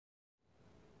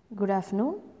Good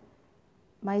afternoon.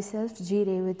 Myself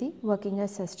G.Revathy, working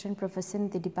as Assistant Professor in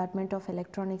the Department of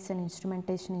Electronics and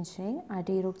Instrumentation Engineering at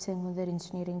Erode Sengunthar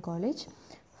Engineering College.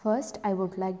 First, I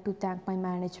would like to thank my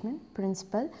management,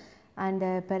 principal and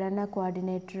Prerana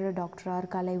coordinator Dr. R.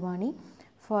 Kalaivani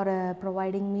for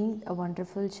providing me a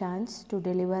wonderful chance to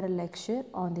deliver a lecture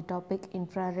on the topic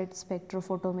infrared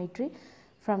spectrophotometry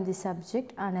from the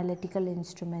subject Analytical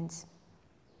Instruments.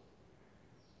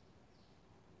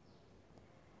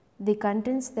 The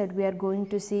contents that we are going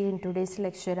to see in today's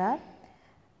lecture are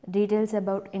details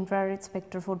about infrared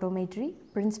spectrophotometry,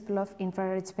 principle of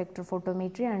infrared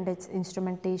spectrophotometry and its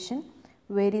instrumentation,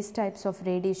 various types of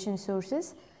radiation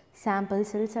sources, sample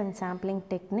cells and sampling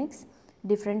techniques,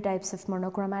 different types of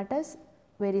monochromators,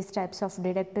 various types of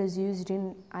detectors used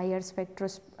in IR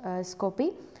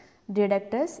spectroscopy,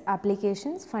 detectors,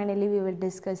 applications. Finally, we will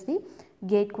discuss the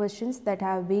gate questions that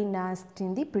have been asked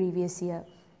in the previous year.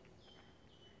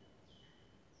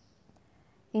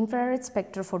 Infrared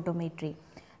spectrophotometry.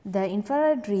 The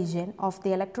infrared region of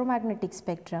the electromagnetic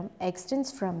spectrum extends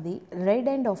from the red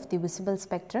end of the visible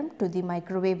spectrum to the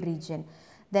microwave region.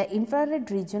 The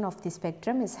infrared region of the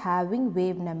spectrum is having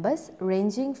wave numbers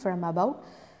ranging from about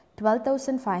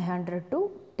 12,500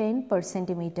 to 10 per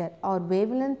centimeter, or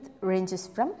wavelength ranges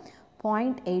from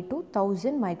 0.8 to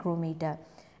 1000 micrometer.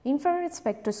 Infrared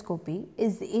spectroscopy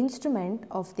is the instrument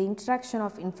of the interaction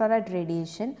of infrared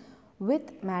radiation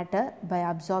with matter by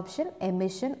absorption,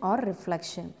 emission or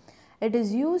reflection. It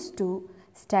is used to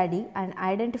study and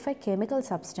identify chemical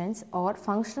substance or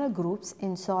functional groups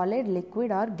in solid,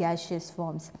 liquid or gaseous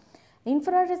forms.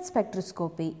 Infrared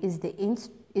spectroscopy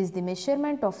is the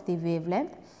measurement of the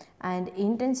wavelength and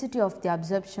intensity of the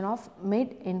absorption of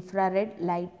mid-infrared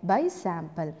light by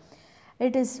sample.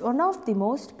 It is one of the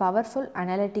most powerful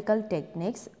analytical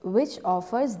techniques which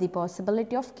offers the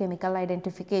possibility of chemical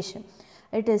identification.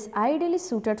 It is ideally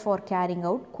suited for carrying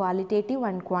out qualitative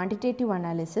and quantitative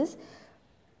analysis,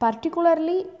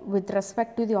 particularly with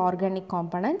respect to the organic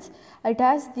components. It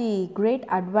has the great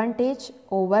advantage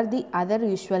over the other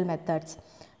usual methods.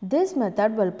 This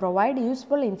method will provide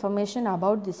useful information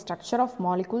about the structure of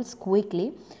molecules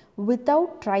quickly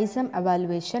without trisom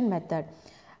evaluation method.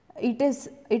 It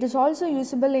is also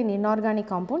usable in inorganic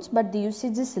compounds, but the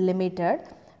usage is limited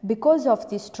because of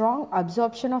the strong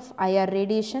absorption of IR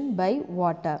radiation by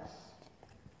water.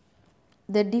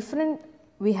 The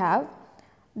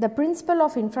principle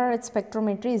of infrared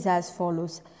spectrometry is as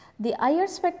follows. The IR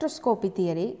spectroscopy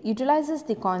theory utilizes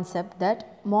the concept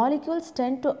that molecules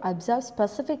tend to absorb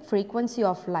specific frequency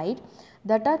of light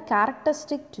that are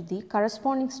characteristic to the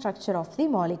corresponding structure of the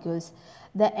molecules.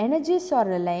 The energies are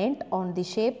reliant on the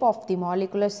shape of the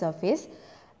molecular surface,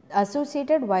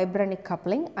 associated vibranic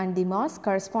coupling and the mass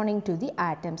corresponding to the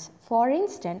atoms. For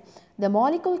instance, the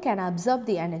molecule can absorb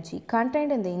the energy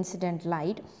contained in the incident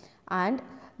light and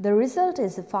the result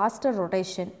is a faster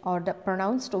rotation or the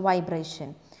pronounced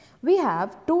vibration. We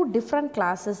have two different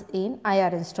classes in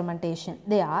IR instrumentation.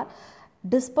 They are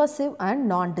dispersive and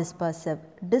non-dispersive.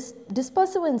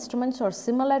 Dispersive instruments are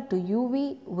similar to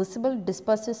UV visible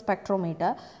dispersive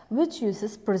spectrometer, which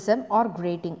uses prism or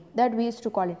grating, that we used to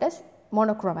call it as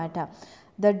monochromator.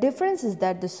 The difference is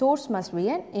that the source must be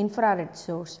an infrared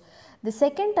source. The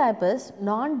second type is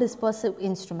non-dispersive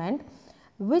instrument,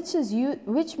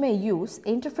 which may use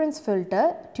interference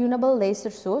filter, tunable laser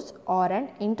source or an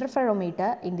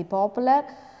interferometer in the popular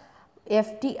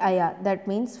FTIR, that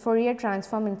means Fourier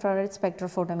transform infrared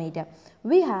spectrophotometer.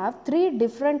 We have three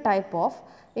different type of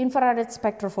infrared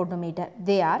spectrophotometer.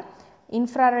 They are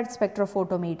infrared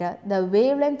spectrophotometer. The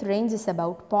wavelength range is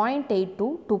about 0.8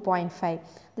 to 2.5.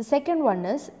 The second one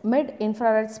is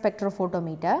mid-infrared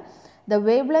spectrophotometer. The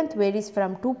wavelength varies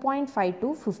from 2.5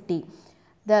 to 50.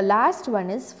 The last one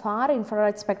is far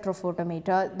infrared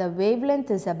spectrophotometer. The wavelength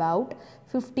is about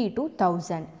 50 to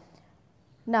 1000.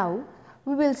 Now,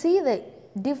 we will see the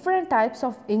different types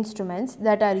of instruments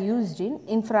that are used in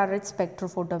infrared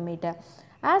spectrophotometer.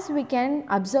 As we can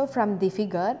observe from the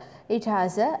figure, it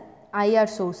has a IR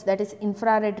source, that is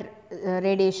infrared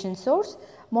radiation source,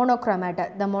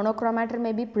 monochromator. The monochromator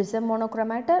may be prism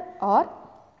monochromator or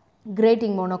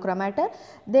grating monochromator.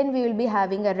 Then we will be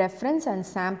having a reference and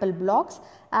sample blocks.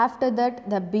 After that,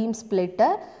 the beam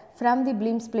splitter. From the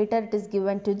beam splitter, it is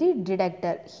given to the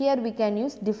detector. Here we can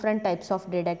use different types of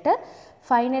detector.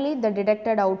 Finally, the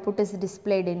detected output is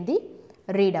displayed in the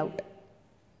readout.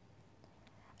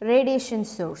 Radiation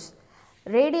source.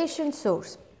 Radiation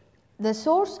source. The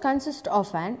source consists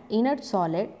of an inert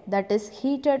solid that is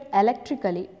heated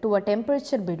electrically to a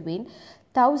temperature between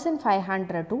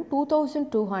 1500 to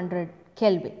 2200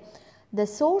 Kelvin. The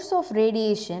source of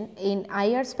radiation in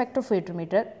IR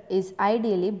spectrophotometer is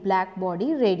ideally black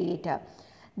body radiator.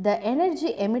 The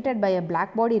energy emitted by a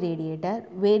black body radiator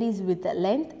varies with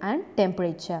length and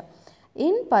temperature.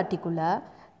 In particular,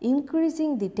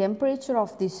 increasing the temperature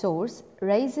of the source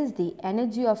raises the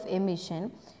energy of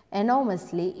emission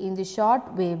enormously in the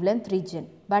short wavelength region,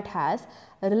 but has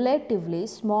a relatively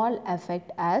small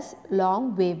effect as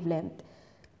long wavelength.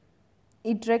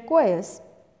 It requires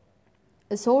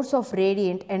a source of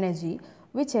radiant energy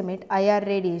which emit IR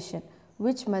radiation,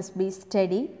 which must be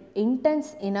steady,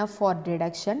 intense enough for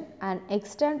detection and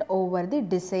extend over the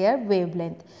desired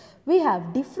wavelength. We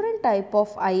have different type of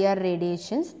IR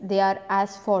radiations. They are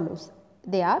as follows.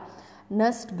 They are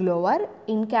Nernst glower,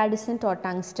 incandescent or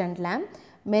tungsten lamp,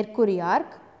 mercury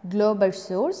arc, Glauber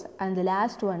source, and the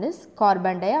last one is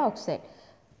carbon dioxide.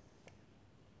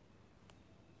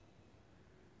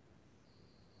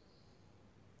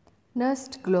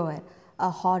 Nernst glower. A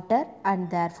hotter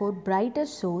and therefore brighter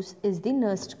source is the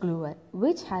Nernst glower,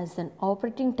 which has an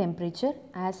operating temperature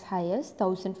as high as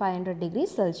 1500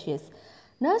 degrees Celsius.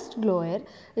 Nernst glower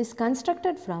is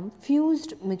constructed from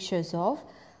fused mixtures of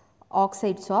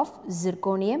oxides of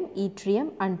zirconium,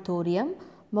 yttrium and thorium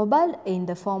mobile in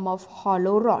the form of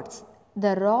hollow rods.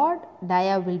 The rod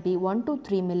dia will be 1 to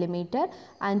 3 mm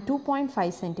and 2.5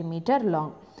 cm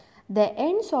long. The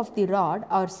ends of the rod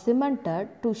are cemented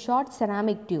to short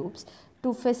ceramic tubes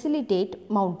to facilitate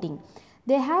mounting.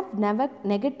 They have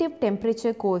negative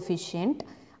temperature coefficient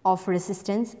of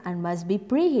resistance and must be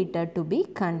preheated to be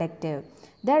conductive.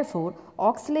 Therefore,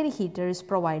 auxiliary heater is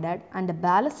provided and a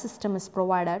ballast system is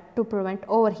provided to prevent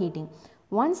overheating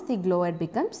once the glower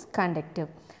becomes conductive.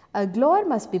 A glower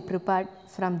must be prepared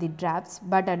from the drafts,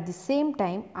 but at the same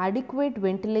time adequate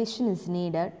ventilation is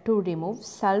needed to remove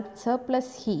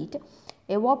surplus heat,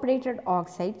 evaporated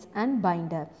oxides and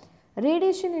binder.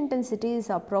 Radiation intensity is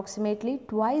approximately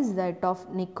twice that of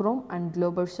nichrome and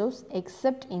Glauber source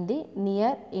except in the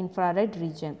near infrared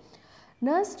region.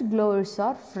 Nernst glowers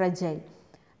are fragile.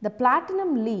 The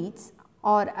platinum leads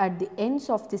or at the ends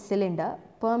of the cylinder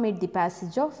permit the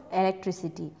passage of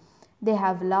electricity. They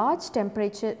have large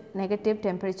negative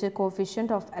temperature coefficient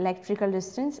of electrical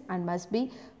resistance and must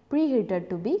be preheated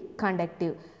to be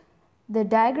conductive. The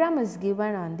diagram is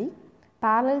given on the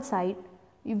parallel side,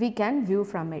 we can view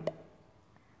from it.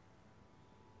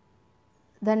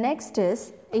 The next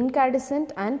is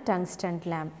incandescent and tungsten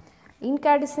lamp.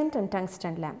 Incandescent and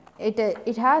tungsten lamp.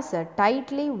 It has a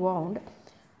tightly wound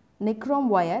nichrome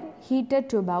wire heated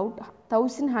to about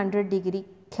 1100 degree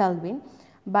Kelvin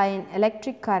by an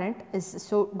electric current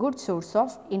is a good source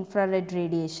of infrared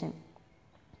radiation.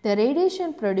 The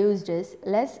radiation produced is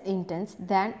less intense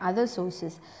than other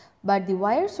sources, but the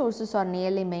wire sources are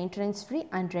nearly maintenance free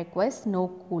and requires no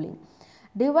cooling.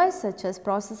 Devices such as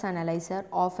process analyzer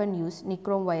often use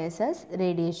nichrome wires as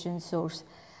radiation source.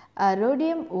 A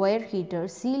rhodium wire heater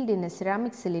sealed in a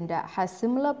ceramic cylinder has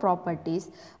similar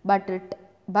properties, but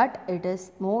it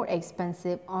is more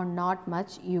expensive or not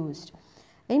much used.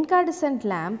 Incandescent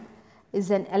lamp is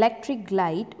an electric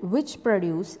light which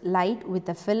produces light with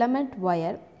a filament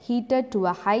wire heated to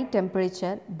a high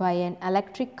temperature by an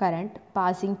electric current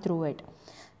passing through it.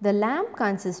 The lamp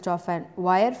consists of an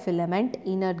wire filament,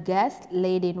 inert gas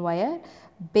laid in wire,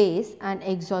 base and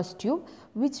exhaust tube,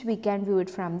 which we can view it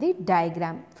from the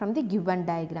diagram, from the given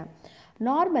diagram.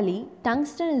 Normally,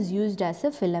 tungsten is used as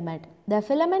a filament. The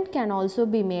filament can also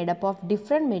be made up of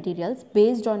different materials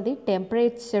based on the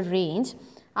temperature range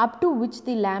up to which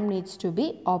the lamp needs to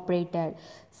be operated.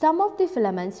 Some of the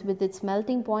filaments with its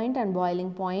melting point and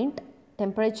boiling point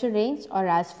temperature range are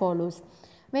as follows.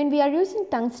 When we are using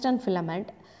tungsten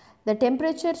filament, the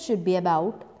temperature should be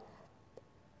about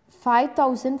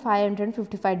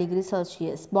 5555 degrees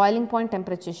Celsius. Boiling point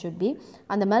temperature should be,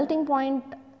 and the melting point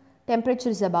temperature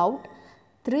is about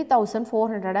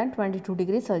 3422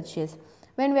 degrees Celsius.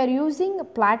 When we are using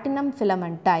platinum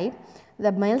filament type,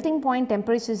 the melting point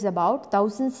temperature is about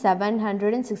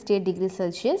 1768 degrees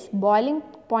Celsius. Boiling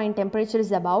point temperature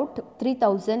is about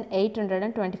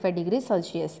 3825 degrees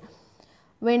Celsius.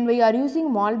 When we are using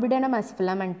molybdenum as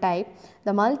filament type,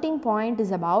 the melting point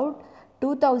is about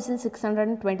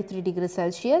 2623 degrees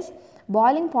Celsius.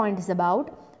 Boiling point is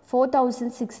about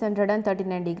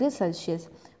 4639 degrees Celsius.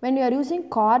 When we are using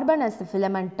carbon as the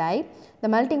filament type, the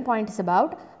melting point is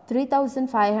about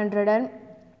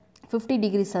 3550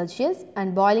 degrees Celsius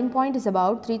and boiling point is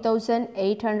about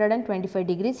 3825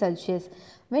 degrees Celsius.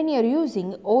 When you are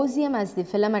using OCM as the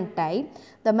filament type,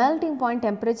 the melting point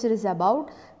temperature is about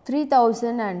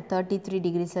 3033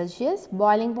 degrees Celsius.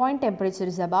 Boiling point temperature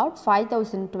is about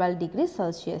 5012 degrees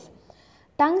Celsius.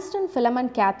 Tungsten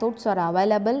filament cathodes are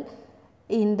available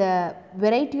in the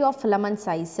variety of filament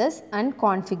sizes and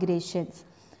configurations.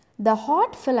 The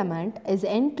hot filament is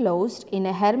enclosed in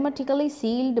a hermetically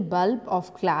sealed bulb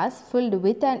of glass filled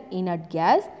with an inert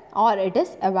gas, or it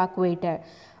is evacuated.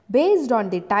 Based on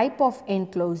the type of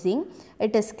enclosing,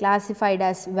 it is classified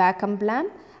as vacuum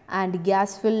lamp and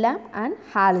gas fill lamp and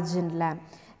halogen lamp.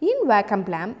 In vacuum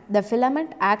lamp, the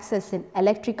filament acts as an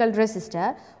electrical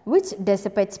resistor which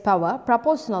dissipates power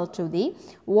proportional to the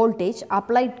voltage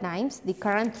applied times the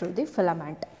current through the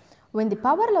filament. When the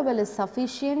power level is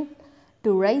sufficient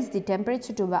to raise the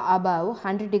temperature to above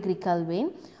 100 degree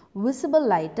Kelvin, visible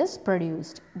light is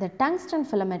produced. The tungsten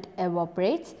filament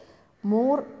evaporates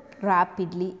more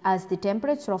rapidly as the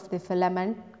temperature of the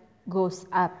filament goes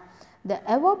up. The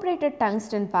evaporated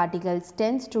tungsten particles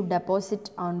tends to deposit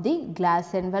on the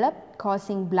glass envelope,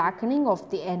 causing blackening of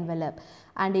the envelope,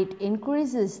 and it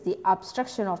increases the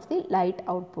obstruction of the light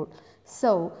output.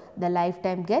 So, the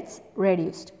lifetime gets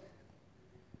reduced.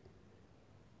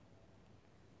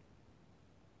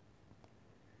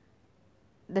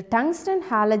 The tungsten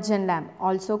halogen lamp,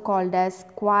 also called as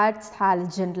quartz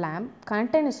halogen lamp,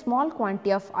 contain a small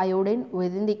quantity of iodine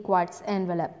within the quartz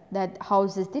envelope that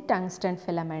houses the tungsten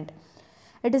filament.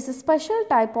 It is a special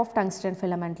type of tungsten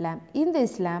filament lamp. In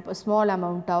this lamp, a small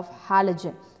amount of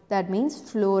halogen, that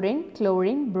means fluorine,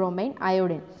 chlorine, bromine,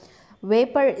 iodine,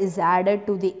 vapor is added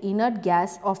to the inert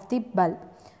gas of the bulb.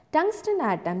 Tungsten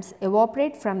atoms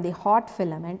evaporate from the hot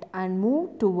filament and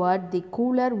move toward the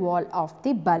cooler wall of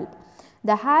the bulb.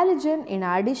 The halogen, in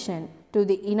addition to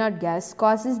the inert gas,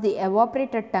 causes the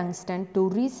evaporated tungsten to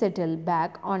resettle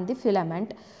back on the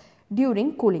filament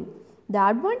during cooling. The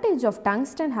advantage of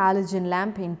tungsten halogen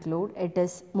lamp include it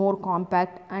is more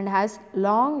compact and has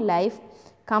long life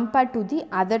compared to the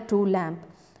other two lamps,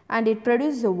 and it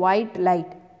produces a white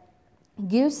light,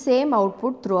 gives same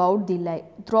output throughout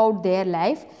their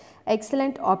life,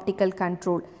 excellent optical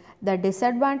control. The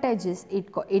disadvantage is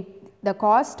the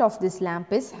cost of this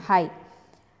lamp is high.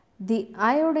 The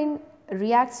iodine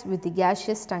reacts with the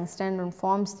gaseous tungsten and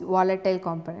forms the volatile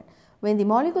component. When the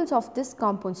molecules of this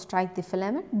compound strike the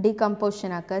filament,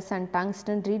 decomposition occurs and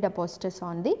tungsten redeposits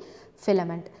on the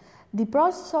filament. The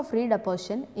process of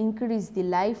redeposition increases the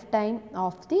lifetime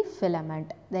of the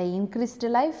filament. The increased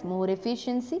life, more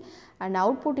efficiency and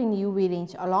output in UV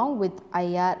range along with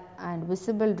IR and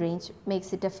visible range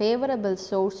makes it a favorable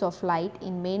source of light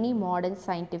in many modern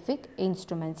scientific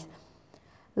instruments.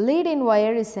 Lead-in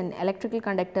wire is an electrical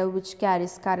conductor which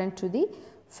carries current to the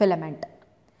filament.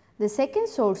 The second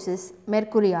source is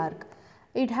mercury arc.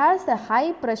 It has the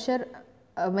high pressure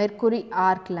mercury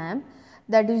arc lamp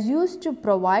that is used to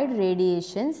provide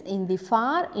radiations in the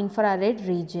far infrared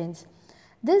regions.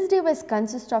 This device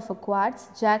consists of a quartz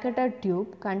jacketed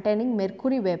tube containing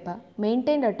mercury vapor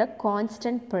maintained at a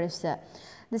constant pressure.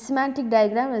 The schematic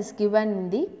diagram is given in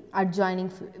the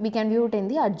adjoining, we can view it in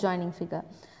the adjoining figure.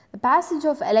 The passage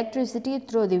of electricity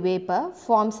through the vapor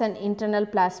forms an internal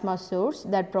plasma source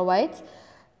that provides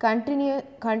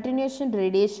continuation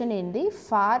radiation in the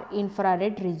far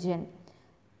infrared region.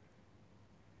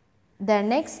 The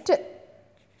next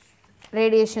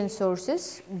radiation source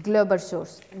is Glauber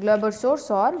source. Glauber source,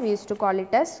 or we used to call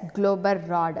it as Glauber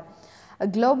rod. A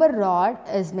Glauber rod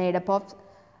is made up of,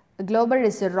 Glauber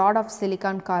is a rod of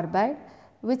silicon carbide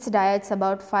which diameter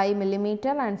about 5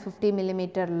 mm and 50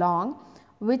 mm long,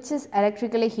 which is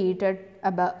electrically heated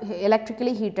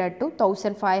to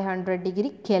 1500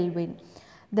 degree Kelvin.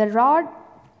 The rod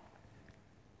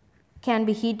can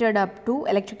be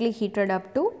electrically heated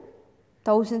up to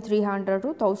 1300 to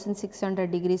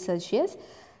 1600 degrees Celsius.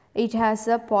 It has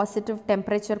a positive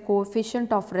temperature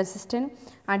coefficient of resistance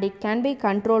and it can be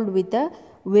controlled with a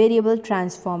variable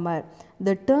transformer.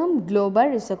 The term Glauber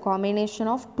is a combination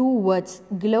of two words,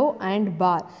 glow and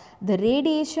bar. The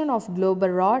radiation of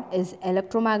Glauber rod is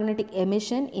electromagnetic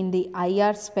emission in the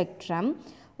IR spectrum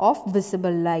of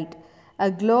visible light.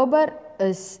 A Glauber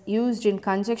is used in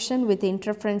conjunction with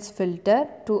interference filter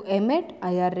to emit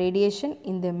IR radiation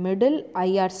in the middle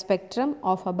IR spectrum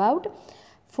of about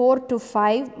 4 to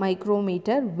 5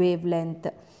 micrometer wavelength.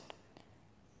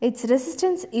 Its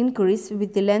resistance increases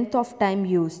with the length of time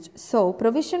used. So,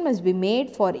 provision must be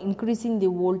made for increasing the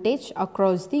voltage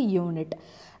across the unit.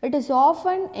 It is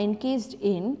often encased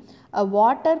in a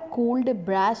water cooled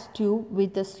brass tube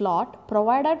with a slot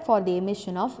provided for the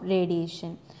emission of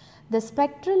radiation. The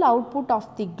spectral output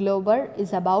of the Glauber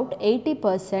is about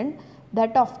 80%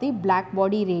 that of the black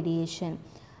body radiation.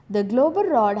 The Glauber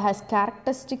rod has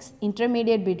characteristics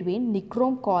intermediate between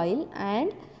nichrome coil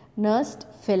and nursed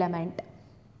filament.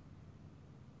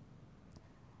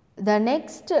 The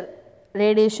next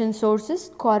radiation source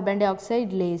is carbon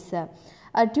dioxide laser.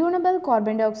 A tunable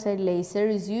carbon dioxide laser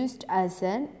is used as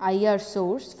an IR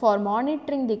source for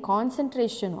monitoring the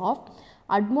concentration of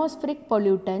atmospheric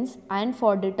pollutants and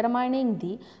for determining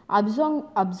the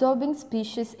absorbing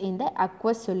species in the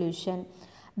aqueous solution.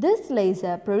 This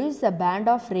laser produces a band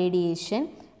of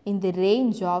radiation in the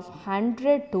range of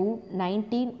 100 to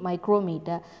 19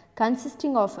 micrometer,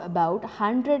 consisting of about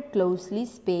 100 closely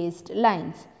spaced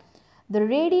lines. The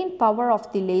radiant power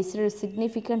of the laser is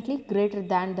significantly greater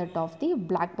than that of the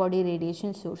black body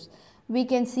radiation source. We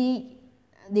can see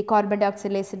the carbon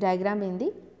dioxide laser diagram in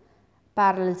the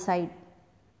parallel side.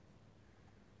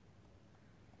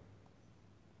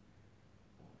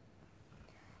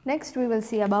 Next we will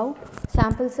see about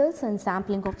sample cells and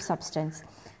sampling of substance.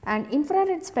 An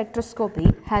infrared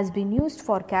spectroscopy has been used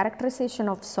for characterization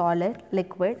of solid,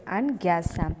 liquid and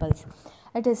gas samples.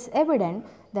 It is evident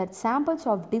that samples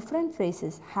of different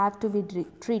phases have to be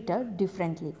treated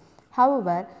differently.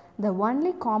 However, the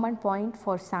only common point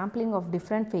for sampling of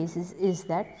different phases is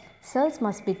that cells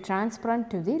must be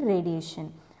transparent to the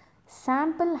radiation.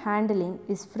 Sample handling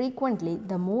is frequently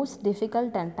the most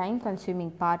difficult and time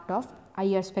consuming part of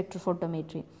IR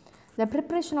spectrophotometry. The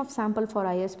preparation of sample for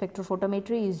IR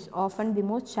spectrophotometry is often the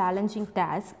most challenging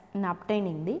task in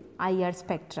obtaining the IR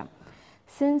spectrum.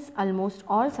 Since almost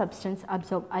all substances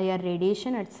absorb IR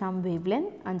radiation at some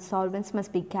wavelength and solvents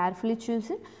must be carefully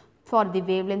chosen for the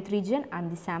wavelength region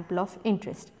and the sample of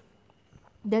interest.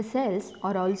 The cells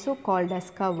are also called as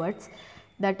coverts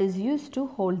that is used to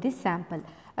hold the sample.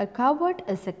 A covert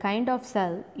is a kind of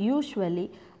cell,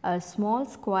 usually a small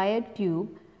square tube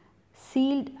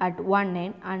sealed at one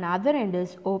end and other end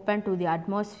is open to the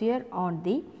atmosphere on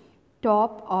the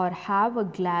top or have a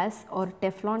glass or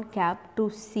Teflon cap to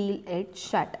seal it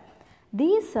shut.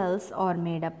 These cells are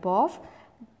made up of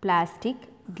plastic,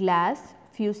 glass,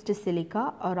 fused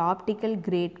silica or optical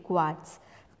grade quartz.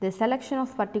 The selection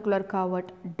of particular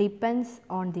covert depends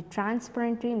on the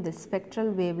transparency in the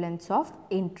spectral wavelengths of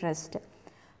interest.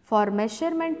 For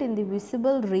measurement in the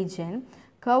visible region,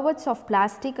 coverts of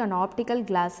plastic and optical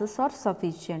glasses are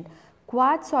sufficient.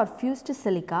 Quartz or fused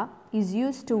silica is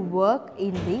used to work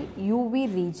in the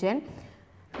UV region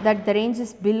that the range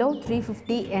is below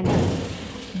 350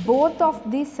 nm. Both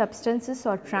of these substances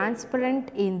are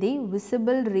transparent in the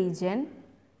visible region.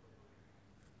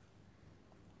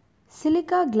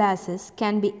 Silica glasses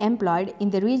can be employed in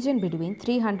the region between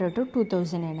 300 to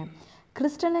 2000 nm.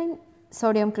 Crystalline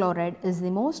sodium chloride is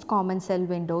the most common cell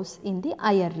windows in the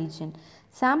IR region.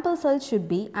 Sample cells should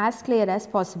be as clear as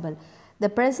possible. The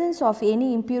presence of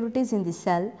any impurities in the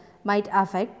cell might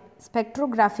affect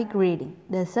spectrographic reading.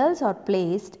 The cells are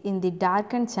placed in the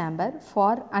darkened chamber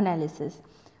for analysis.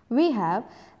 We have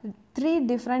three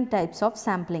different types of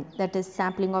sampling, that is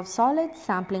sampling of solids,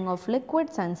 sampling of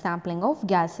liquids and sampling of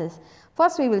gases.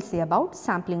 First we will see about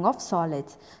sampling of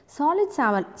solids. Solid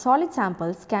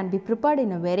samples can be prepared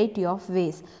in a variety of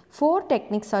ways. Four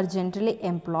techniques are generally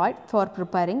employed for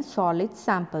preparing solid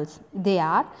samples. They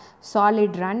are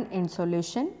solid run in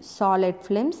solution, solid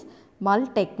films, mull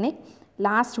technique,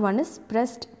 last one is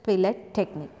pressed pellet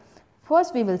technique.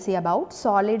 First we will see about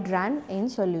solid run in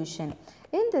solution.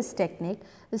 In this technique,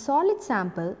 the solid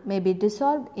sample may be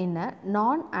dissolved in a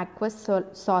non-aqueous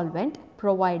solvent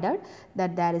provided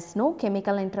that there is no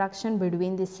chemical interaction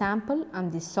between the sample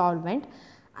and the solvent,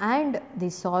 and the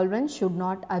solvent should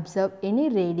not absorb any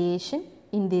radiation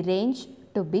in the range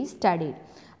to be studied.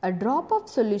 A drop of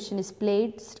solution is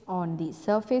placed on the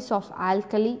surface of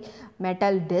alkali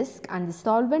metal disc and the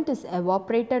solvent is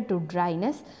evaporated to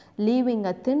dryness, leaving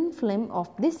a thin film of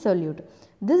the solute.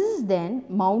 This is then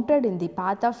mounted in the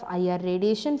path of IR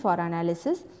radiation for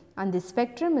analysis and the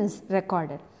spectrum is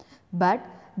recorded. But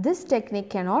this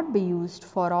technique cannot be used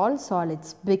for all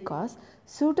solids because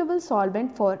suitable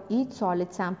solvent for each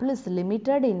solid sample is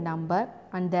limited in number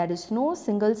and there is no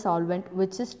single solvent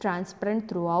which is transparent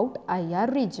throughout IR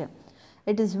region.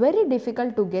 It is very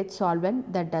difficult to get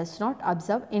solvent that does not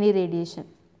absorb any radiation.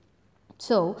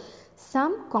 So,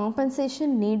 some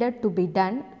compensation needed to be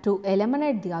done to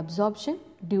eliminate the absorption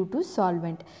due to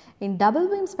solvent. In double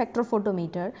beam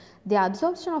spectrophotometer, the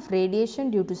absorption of radiation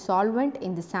due to solvent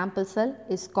in the sample cell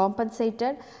is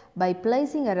compensated by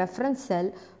placing a reference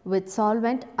cell with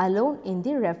solvent alone in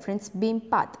the reference beam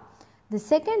path. The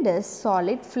second is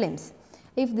solid films.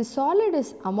 If the solid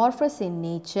is amorphous in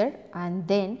nature and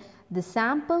then the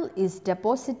sample is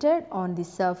deposited on the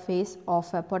surface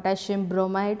of a potassium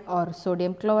bromide or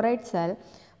sodium chloride cell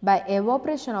by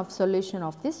evaporation of solution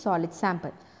of the solid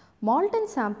sample. Molten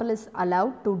sample is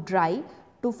allowed to dry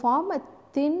to form a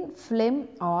thin film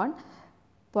on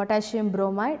potassium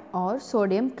bromide or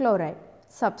sodium chloride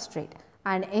substrate.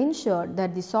 and ensure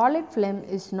that the solid film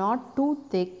is not too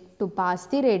thick to pass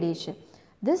the radiation.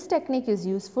 This technique is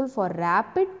useful for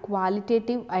rapid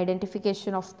qualitative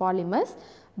identification of polymers,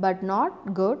 but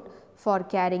not good for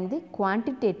carrying the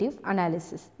quantitative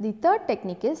analysis. The third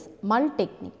technique is mull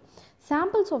technique.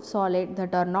 Samples of solid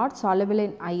that are not soluble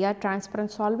in IR transparent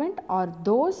solvent or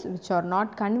those which are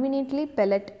not conveniently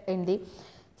pellet in the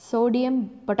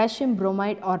sodium potassium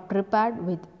bromide are prepared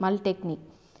with mull technique.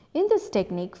 In this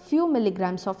technique, few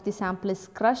milligrams of the sample is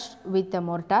crushed with a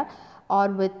mortar or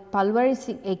with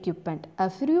pulverizing equipment. A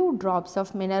few drops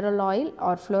of mineral oil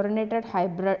or fluorinated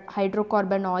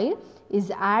hydrocarbon oil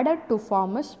is added to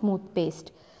form a smooth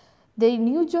paste. The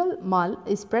usual mull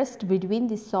is pressed between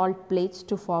the salt plates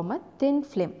to form a thin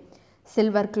film.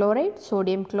 Silver chloride,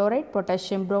 sodium chloride,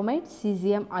 potassium bromide,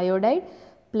 cesium iodide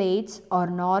plates are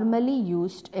normally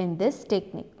used in this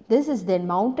technique. This is then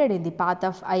mounted in the path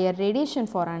of IR radiation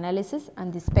for analysis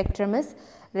and the spectrum is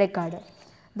recorded.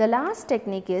 The last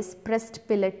technique is pressed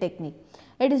pillet technique.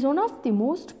 It is one of the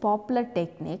most popular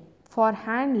technique for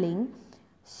handling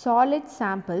solid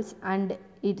samples and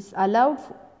it is allowed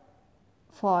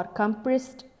for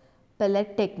compressed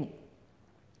pellet technique.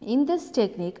 In this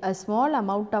technique, a small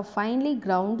amount of finely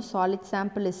ground solid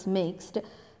sample is mixed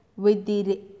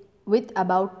with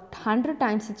about 100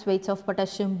 times its weight of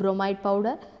potassium bromide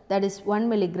powder, that is 1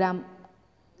 milligram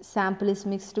sample is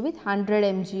mixed with 100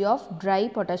 mg of dry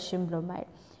potassium bromide.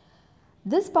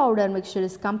 This powder mixture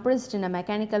is compressed in a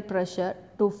mechanical pressure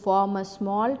to form a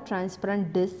small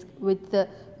transparent disc with a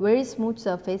very smooth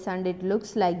surface and it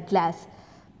looks like glass.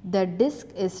 The disc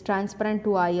is transparent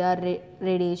to IR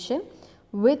radiation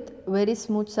with very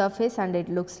smooth surface and it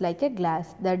looks like a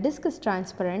glass. The disc is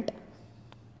transparent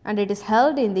and it is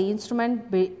held in the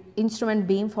instrument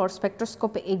beam for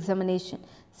spectroscopy examination.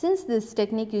 Since this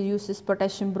technique uses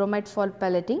potassium bromide for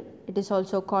pelleting, it is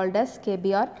also called as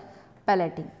KBR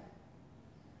pelleting.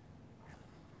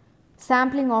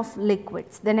 Sampling of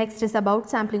liquids. The next is about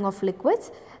sampling of liquids.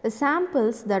 The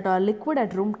samples that are liquid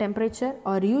at room temperature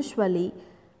are usually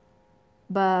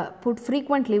put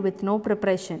frequently with no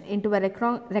preparation into a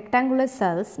rectangular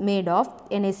cells made of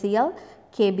NaCl,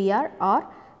 KBr or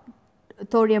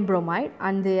thorium bromide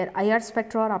and their IR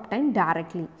spectra are obtained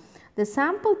directly. The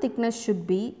sample thickness should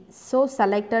be so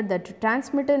selected that the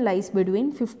transmitter lies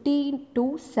between 15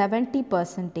 to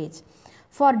 70%.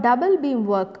 For double beam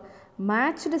work,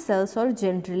 matched cells are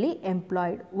generally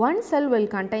employed. One cell will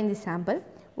contain the sample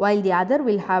while the other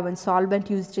will have a solvent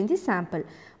used in the sample.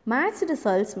 Matched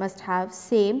cells must have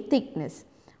same thickness.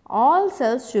 All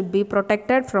cells should be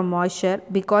protected from moisture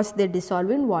because they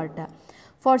dissolve in water.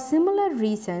 For similar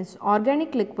reasons,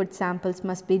 organic liquid samples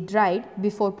must be dried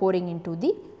before pouring into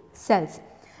the cells.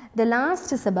 The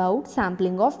last is about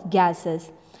sampling of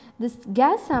gases. This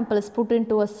gas sample is put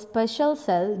into a special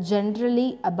cell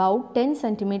generally about 10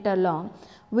 cm long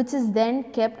which is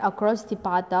then kept across the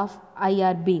path of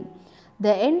IR beam.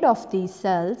 The end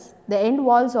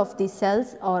walls of the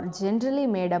cells are generally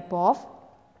made up of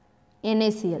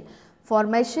NaCl. For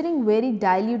measuring very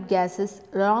dilute gases,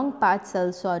 long path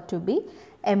cells are to be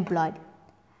employed.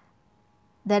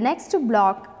 The next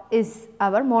block is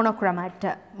our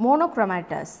monochromators.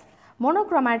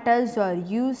 Monochromators are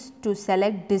used to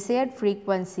select desired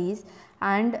frequencies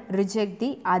and reject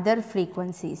the other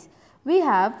frequencies. We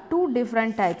have two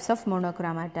different types of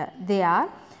monochromator. They are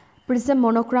prism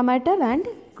monochromator and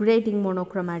grating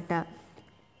monochromator.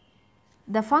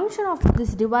 The function of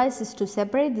this device is to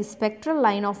separate the spectral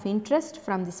line of interest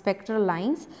from the spectral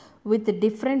lines with the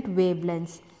different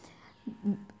wavelengths.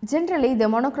 Generally, the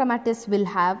monochromators will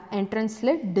have entrance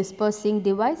slit, dispersing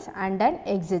device and an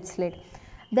exit slit.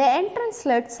 The entrance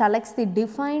slit selects the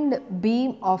defined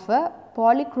beam of a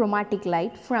polychromatic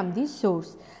light from the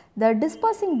source. The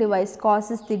dispersing device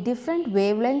causes the different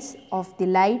wavelengths of the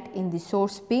light in the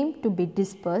source beam to be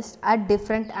dispersed at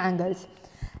different angles.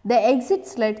 The exit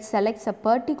slit selects a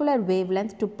particular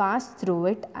wavelength to pass through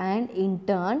it and in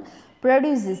turn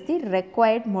produces the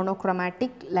required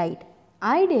monochromatic light.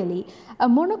 Ideally, a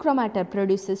monochromator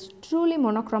produces truly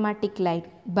monochromatic light,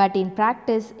 but in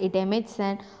practice it emits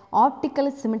an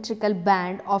optical symmetrical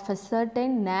band of a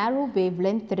certain narrow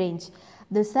wavelength range.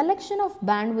 The selection of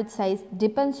bandwidth size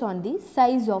depends on the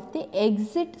size of the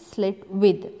exit slit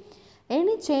width.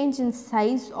 Any change in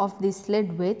size of the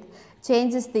slit width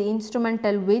changes the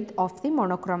instrumental width of the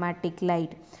monochromatic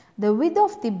light. The width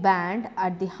of the band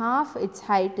at the half its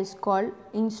height is called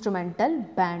instrumental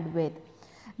bandwidth.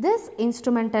 This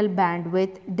instrumental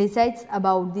bandwidth decides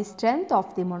about the strength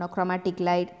of the monochromatic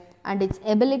light and its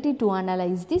ability to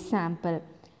analyze the sample.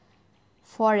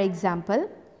 For example,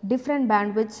 different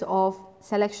bandwidths of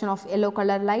selection of yellow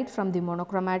color light from the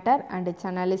monochromator and its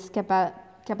analysis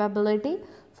capability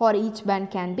for each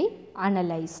band can be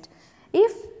analyzed.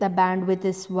 If the bandwidth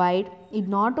is wide, it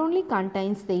not only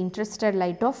contains the interested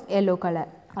light of yellow color.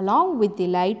 Along with the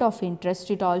light of interest,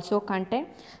 it also contains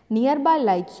nearby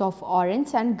lights of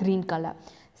orange and green color.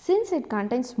 Since it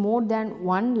contains more than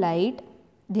one light,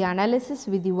 the analysis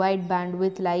with the wide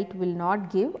bandwidth light will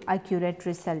not give accurate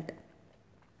result.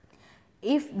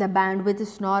 If the bandwidth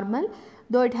is normal,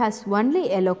 though it has only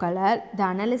yellow color, the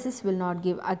analysis will not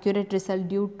give accurate result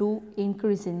due to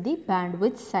increase in the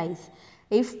bandwidth size.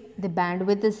 If the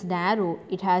bandwidth is narrow,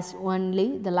 it has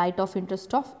only the light of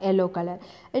interest of yellow color.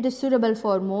 It is suitable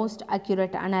for most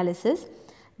accurate analysis.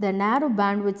 The narrow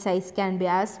bandwidth size can be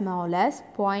as small as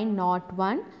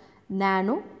 0.01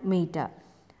 nanometer.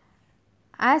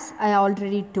 As I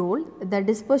already told, the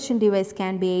dispersion device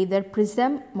can be either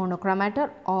prism monochromator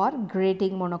or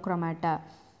grating monochromator.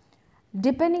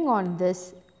 Depending on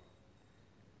this,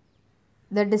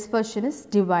 the dispersion is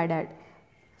divided.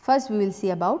 First we will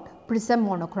see about prism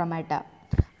monochromator.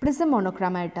 Prism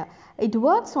monochromator, it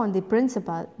works on the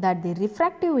principle that the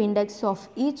refractive index of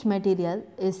each material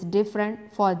is different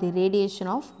for the radiation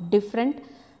of different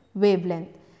wavelength.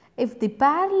 If the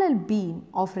parallel beam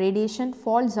of radiation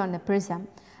falls on a prism,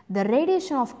 the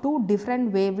radiation of two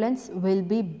different wavelengths will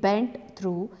be bent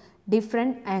through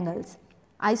different angles.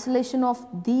 Isolation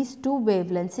of these two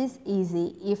wavelengths is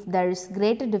easy if there is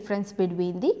greater difference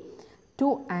between the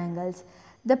two angles.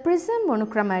 The prism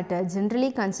monochromator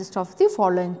generally consists of the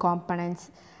following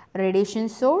components: radiation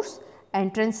source,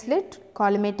 entrance slit,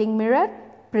 collimating mirror,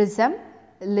 prism,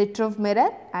 Littrow mirror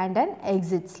and an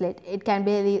exit slit. It can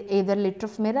be either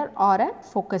Littrow mirror or a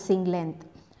focusing length.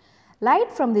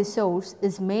 Light from the source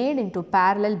is made into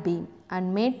parallel beam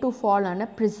and made to fall on a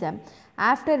prism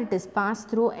after it is passed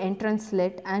through entrance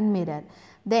slit and mirror.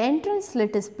 The entrance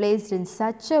slit is placed in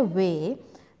such a way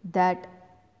that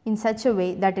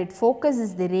it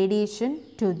focuses the radiation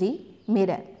to the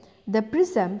mirror. The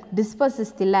prism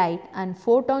disperses the light and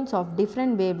photons of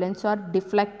different wavelengths are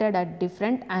deflected at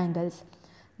different angles.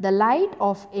 The light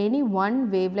of any one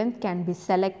wavelength can be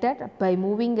selected by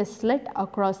moving a slit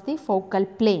across the focal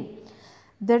plane.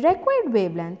 The required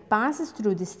wavelength passes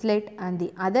through the slit and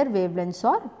the other wavelengths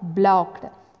are blocked.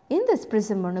 In this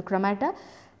prism monochromator,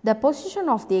 the position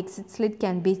of the exit slit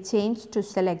can be changed to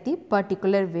select the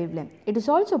particular wavelength. It is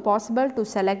also possible to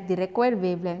select the required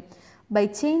wavelength by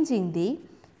changing the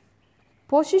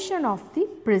position of the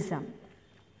prism.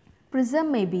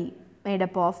 Prism may be made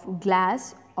up of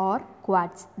glass or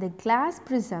quartz. The glass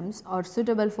prisms are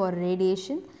suitable for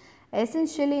radiation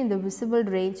essentially in the visible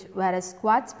range, whereas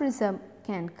quartz prism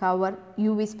can cover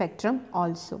UV spectrum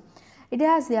also. It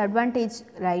has the advantage,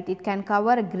 right, it can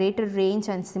cover a greater range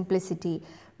and simplicity.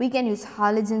 We can use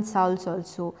halogen salts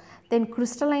also. Then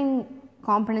crystalline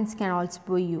components can also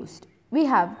be used. We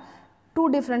have two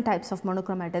different types of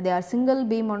monochromator. They are single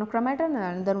beam monochromator and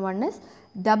another one is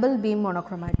double beam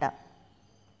monochromator.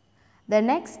 The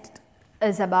next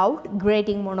is about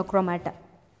grating monochromator.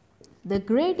 The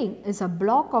grating is a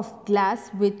block of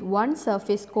glass with one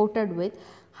surface coated with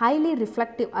highly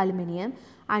reflective aluminum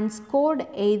and scored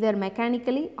either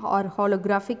mechanically or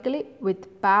holographically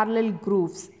with parallel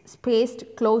grooves spaced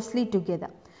closely together.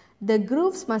 The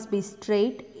grooves must be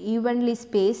straight, evenly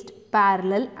spaced,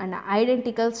 parallel and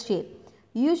identical shape.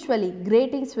 Usually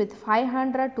gratings with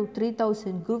 500 to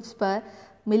 3000 grooves per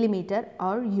millimeter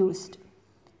are used.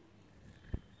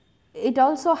 It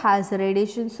also has a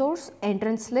radiation source,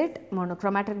 entrance slit,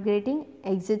 monochromator grating,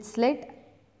 exit slit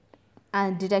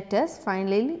and detectors.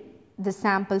 Finally, the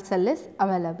sample cell is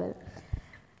available.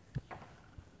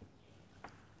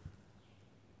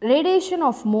 Radiation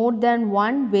of more than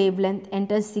one wavelength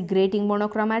enters the grating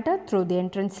monochromator through the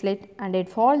entrance slit and it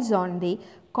falls on the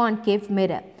concave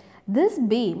mirror. This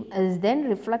beam is then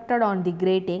reflected on the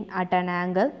grating at an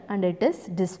angle and it is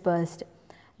dispersed.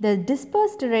 The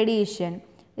dispersed radiation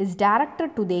is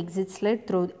directed to the exit slit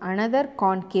through another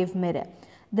concave mirror.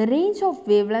 The range of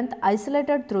wavelength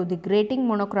isolated through the grating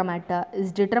monochromator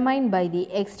is determined by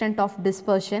the extent of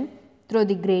dispersion through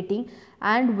the grating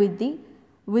and with the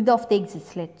width of the exit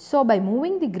slit. So, by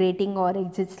moving the grating or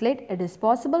exit slit, it is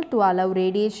possible to allow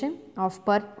radiation of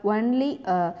only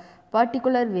a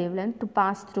particular wavelength to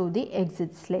pass through the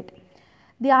exit slit.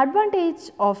 The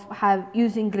advantage of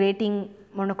using grating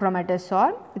monochromators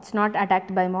are it is not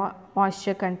attacked by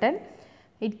moisture content,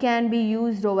 it can be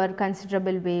used over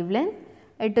considerable wavelength,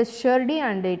 it is sturdy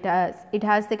and it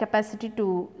has the capacity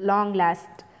to long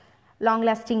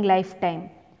lasting lifetime.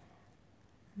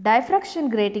 Diffraction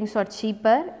gratings are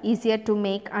cheaper, easier to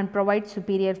make and provide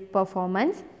superior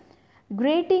performance.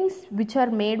 Gratings which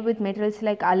are made with metals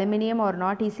like aluminum are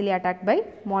not easily attacked by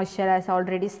moisture, as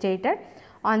already stated.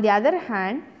 On the other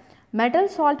hand, metal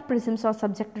salt prisms are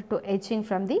subjected to etching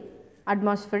from the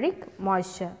atmospheric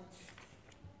moisture.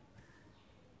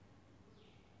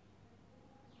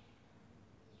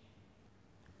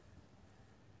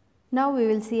 Now we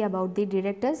will see about the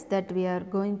detectors that we are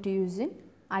going to use in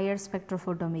IR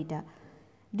spectrophotometer.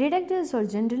 Detectors are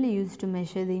generally used to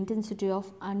measure the intensity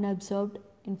of unabsorbed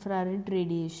infrared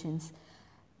radiations.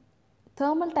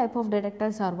 Thermal type of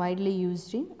detectors are widely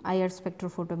used in IR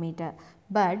spectrophotometer,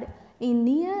 but in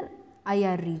near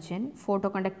IR region,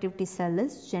 photoconductivity cell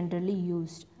is generally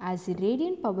used. As the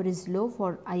radiant power is low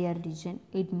for IR region,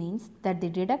 it means that the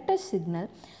detector signal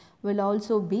will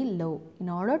also be low. In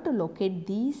order to locate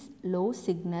these low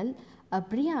signal, a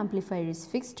preamplifier is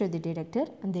fixed to the detector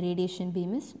and the radiation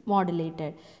beam is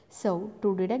modulated. So,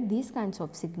 to detect these kinds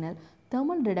of signal,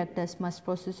 thermal detectors must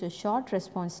possess a short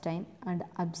response time and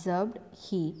absorbed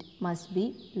heat must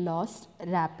be lost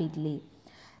rapidly.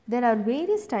 There are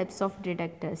various types of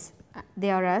detectors.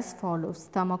 They are as follows: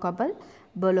 thermocouple,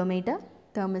 bolometer,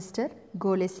 thermistor,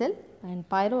 Gole cell and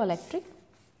pyroelectric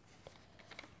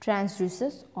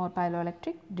transducers or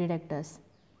pyroelectric detectors.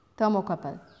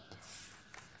 Thermocouple.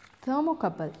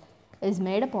 Thermocouple is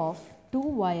made up of two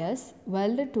wires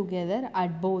welded together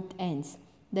at both ends.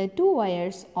 The two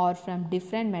wires are from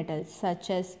different metals such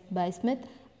as bismuth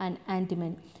and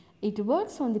antimony. It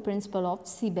works on the principle of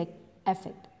Seebeck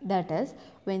effect. That is,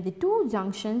 when the two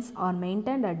junctions are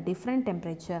maintained at different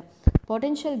temperature,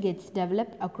 potential gets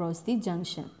developed across the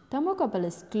junction. Thermocouple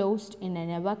is closed in an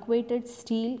evacuated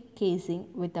steel casing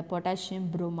with a potassium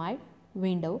bromide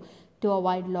window to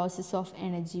avoid losses of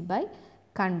energy by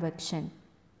convection.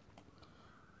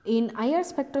 In IR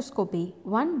spectroscopy,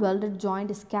 one welded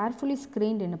joint is carefully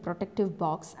screened in a protective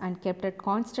box and kept at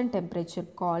constant temperature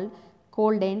called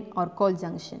cold end or cold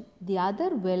junction. The other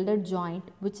welded joint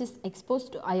which is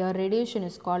exposed to IR radiation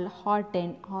is called hot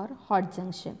end or hot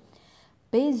junction.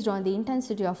 Based on the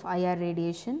intensity of IR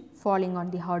radiation falling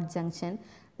on the hot junction,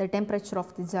 the temperature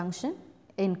of the junction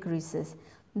increases.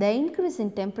 The increase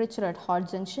in temperature at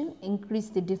hot junction increases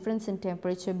the difference in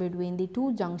temperature between the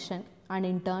two junctions and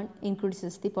in turn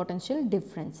increases the potential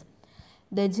difference.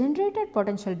 The generated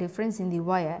potential difference in the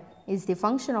wire is the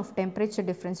function of temperature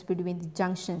difference between the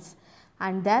junctions,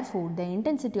 and therefore the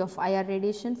intensity of IR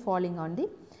radiation falling on the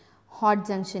hot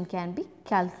junction can be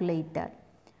calculated.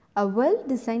 A well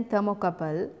designed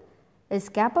thermocouple is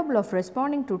capable of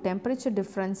responding to temperature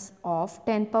difference of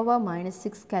 10 power minus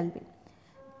 6 Kelvin.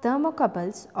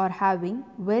 Thermocouples are having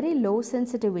very low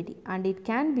sensitivity and it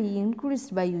can be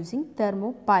increased by using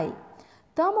thermopile.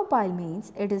 Thermopile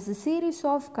means it is a series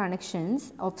of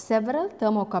connections of several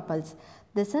thermocouples.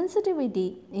 The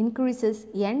sensitivity increases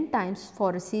n times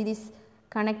for a series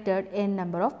connected n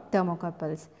number of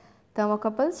thermocouples.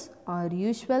 Thermocouples are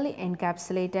usually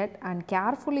encapsulated and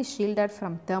carefully shielded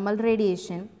from thermal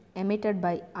radiation emitted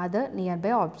by other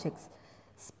nearby objects.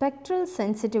 Spectral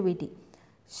sensitivity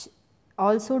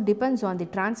also depends on the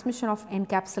transmission of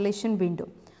encapsulation window.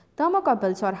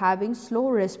 Thermocouples are having slow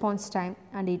response time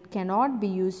and it cannot be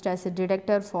used as a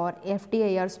detector for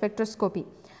FTIR spectroscopy.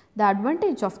 The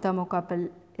advantage of thermocouple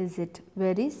is it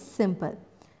very simple.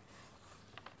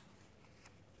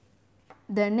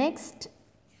 The next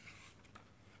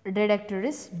detector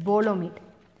is bolometer.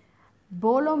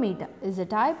 Bolometer is a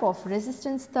type of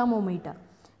resistance thermometer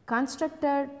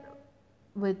constructed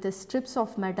with the strips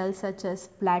of metal such as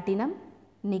platinum,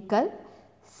 nickel,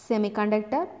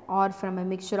 semiconductor or from a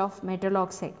mixture of metal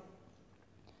oxide.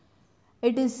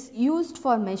 It is used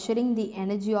for measuring the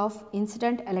energy of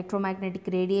incident electromagnetic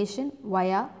radiation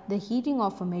via the heating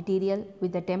of a material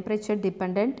with a temperature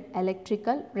dependent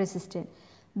electrical resistance.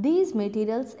 These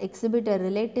materials exhibit a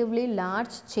relatively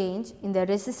large change in the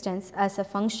resistance as a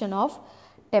function of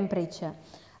temperature.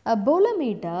 A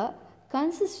bolometer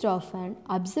consists of an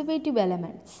observative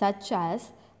element such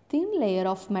as thin layer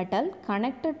of metal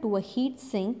connected to a heat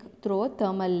sink through a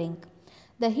thermal link.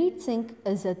 The heat sink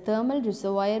is a thermal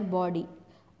reservoir body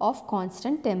of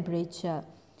constant temperature.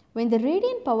 When the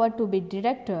radiant power to be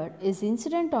detected is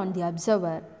incident on the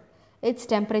observer, its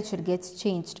temperature gets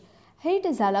changed. Heat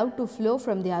is allowed to flow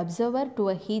from the observer to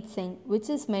a heat sink which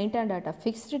is maintained at a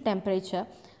fixed temperature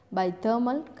by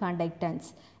thermal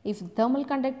conductance. If the thermal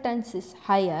conductance is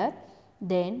higher,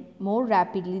 then more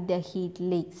rapidly the heat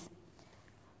leaks.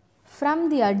 From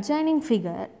the adjoining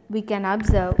figure, we can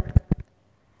observe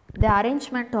the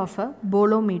arrangement of a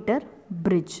bolometer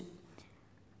bridge.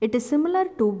 It is similar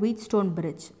to Wheatstone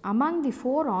bridge. Among the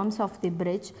 4 arms of the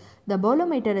bridge, the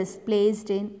bolometer is placed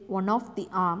in one of the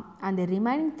arm and the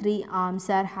remaining 3 arms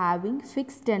are having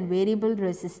fixed and variable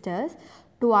resistors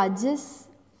to adjust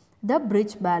the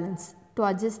bridge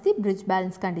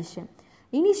balance condition.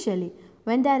 Initially,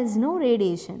 when there is no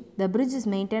radiation, the bridge is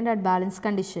maintained at balance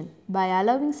condition by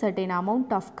allowing certain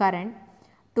amount of current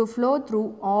to flow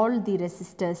through all the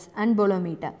resistors and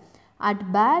bolometer.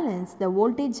 At balance, the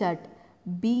voltage at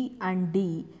B and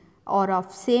D are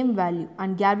of same value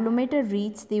and galvanometer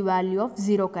reaches the value of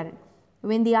 0 current.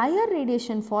 When the IR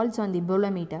radiation falls on the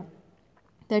bolometer,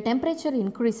 the temperature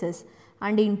increases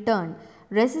and in turn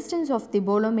resistance of the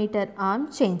bolometer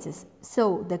arm changes.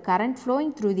 So, the current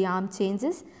flowing through the arm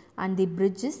changes and the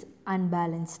bridge is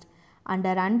unbalanced.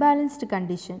 Under unbalanced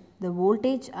condition, the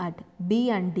voltage at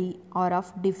B and D are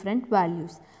of different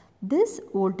values. This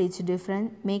voltage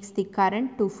difference makes the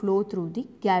current to flow through the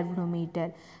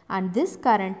galvanometer, and this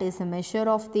current is a measure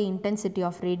of the intensity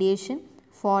of radiation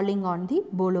falling on the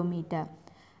bolometer.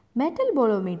 Metal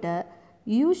bolometer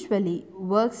usually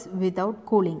works without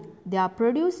cooling. They are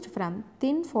produced from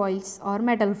thin foils or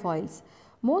metal foils.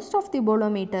 Most of the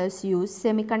bolometers use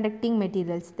semiconducting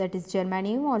materials, that is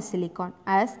germanium or silicon,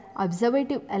 as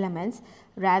observative elements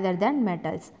rather than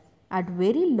metals. At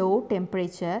very low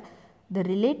temperature, the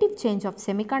relative change of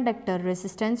semiconductor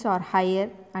resistance are higher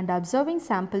and observing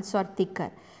samples are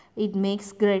thicker. It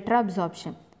makes greater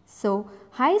absorption. So,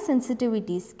 high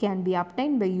sensitivities can be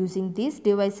obtained by using these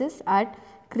devices at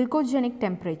cryogenic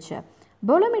temperature.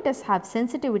 Bolometers have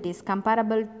sensitivities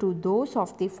comparable to those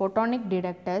of the photonic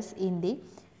detectors in the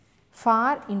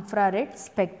far infrared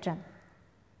spectrum.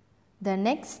 The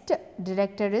next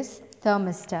detector is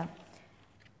thermistor.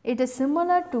 It is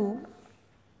similar to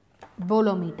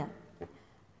bolometer.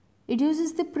 It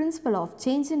uses the principle of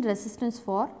change in resistance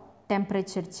for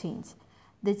temperature change.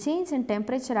 The change in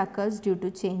temperature occurs due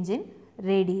to change in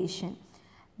radiation.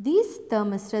 These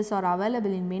thermistors are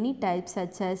available in many types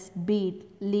such as bead,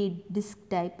 lead, disc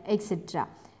type, etc.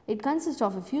 It consists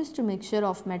of a fused mixture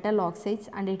of metal oxides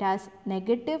and it has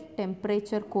negative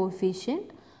temperature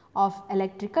coefficient of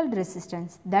electrical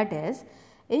resistance, that is,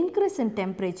 increase in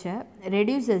temperature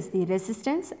reduces the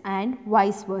resistance and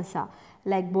vice versa.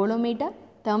 Like bolometer,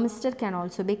 thermistor can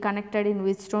also be connected in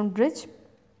Wheatstone bridge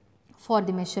for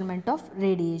the measurement of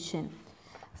radiation.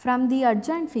 From the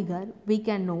adjoint figure, we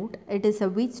can note it is a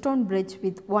Wheatstone bridge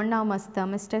with one arm as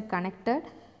thermistor connected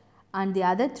and the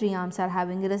other 3 arms are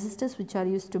having resistors which are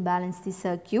used to balance the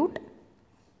circuit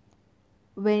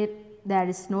where there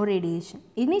is no radiation.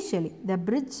 Initially, the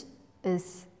bridge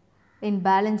is in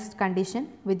balanced condition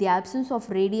with the absence of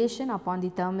radiation upon the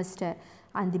thermistor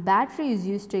and the battery is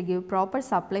used to give proper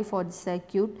supply for the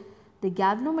circuit. The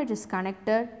galvanometer is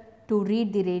connected to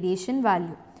read the radiation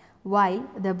value. While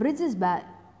the bridge is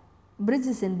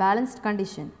in balanced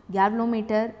condition,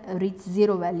 galvanometer reaches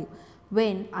 0 value.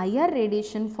 When IR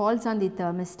radiation falls on the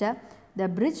thermistor, the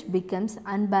bridge becomes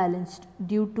unbalanced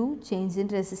due to change in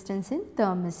resistance in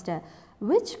thermistor,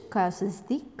 which causes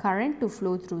the current to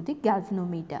flow through the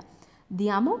galvanometer. The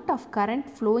amount of current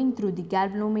flowing through the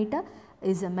galvanometer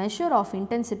is a measure of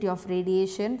intensity of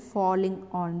radiation falling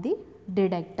on the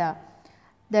detector.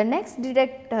 The next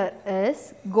detector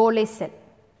is Gole cell.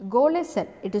 Gole cell,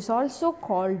 it is also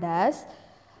called as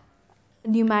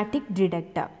pneumatic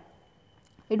detector.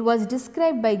 It was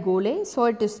described by Gole, so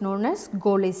it is known as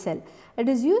Gole cell. It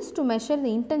is used to measure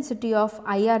the intensity of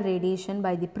IR radiation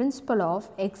by the principle of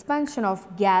expansion of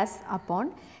gas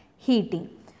upon heating.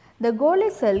 The Gole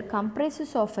cell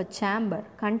comprises of a chamber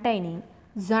containing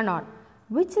xenon,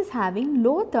 which is having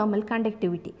low thermal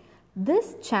conductivity.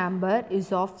 This chamber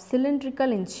is of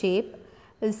cylindrical in shape,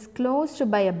 is closed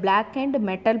by a blackened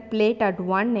metal plate at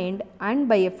one end and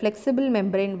by a flexible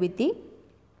membrane with the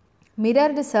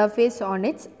mirrored surface on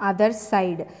its other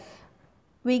side.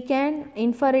 We can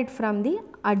infer it from the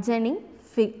adjoining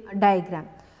diagram.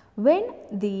 When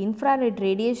the infrared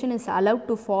radiation is allowed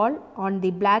to fall on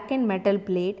the blackened metal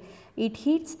plate, it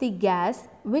heats the gas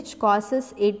which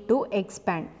causes it to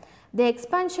expand. The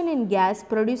expansion in gas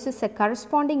produces a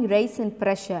corresponding rise in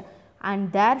pressure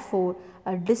and therefore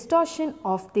a distortion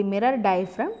of the mirror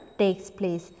diaphragm takes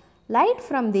place. Light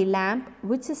from the lamp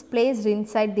which is placed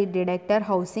inside the detector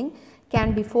housing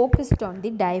can be focused on the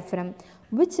diaphragm,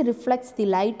 which reflects the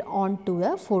light onto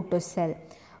a photocell.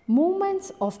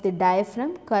 Movements of the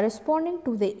diaphragm corresponding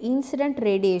to the incident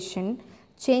radiation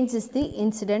changes the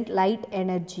incident light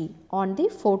energy on the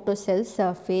photocell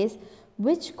surface,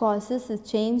 which causes a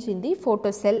change in the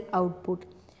photocell output,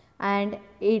 and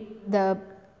the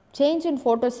change in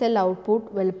photocell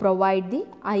output will provide the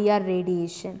IR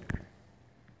radiation.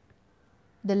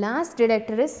 The last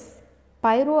detector is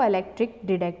pyroelectric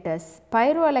detectors.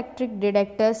 Pyroelectric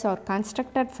detectors are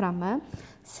constructed from a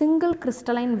single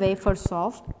crystalline wafers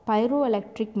of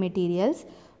pyroelectric materials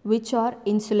which are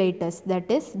insulators, that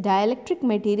is dielectric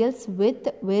materials with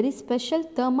very special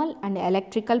thermal and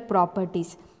electrical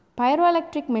properties.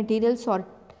 Pyroelectric materials are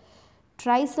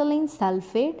trisilane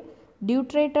sulfate,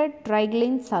 deuterated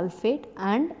triglycerine sulfate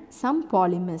and some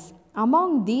polymers.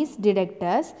 Among these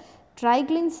detectors,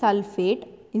 triglycerine sulfate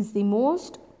is the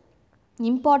most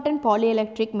important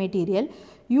polyelectric material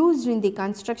used in the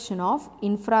construction of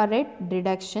infrared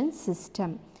detection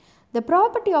system. The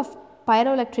property of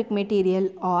pyroelectric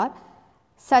material are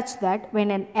such that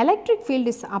when an electric field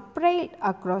is applied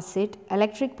across it,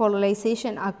 electric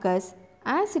polarization occurs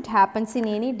as it happens in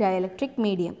any dielectric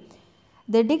medium.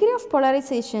 The degree of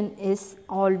polarization is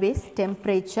always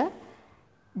temperature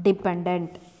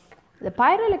dependent. The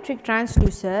pyroelectric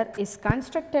transducer is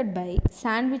constructed by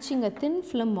sandwiching a thin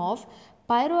film of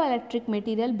pyroelectric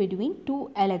material between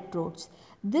two electrodes.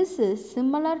 This is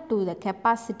similar to the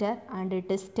capacitor and it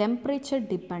is temperature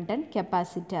dependent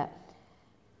capacitor.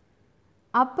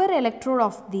 Upper electrode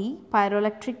of the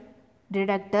pyroelectric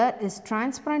detector is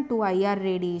transparent to IR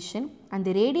radiation and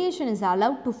the radiation is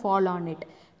allowed to fall on it.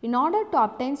 In order to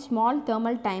obtain small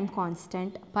thermal time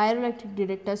constant, pyroelectric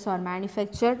detectors are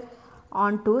manufactured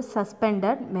onto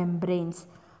suspended membranes.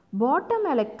 Bottom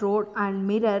electrode and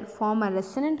mirror form a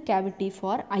resonant cavity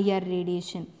for IR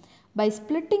radiation. By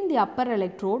splitting the upper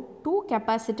electrode, two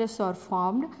capacitors are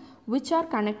formed which are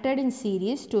connected in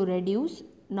series to reduce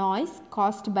noise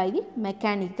caused by the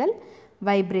mechanical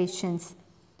vibrations.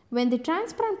 When the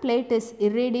transparent plate is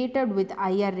irradiated with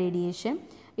IR radiation,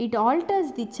 it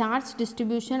alters the charge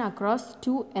distribution across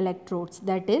two electrodes,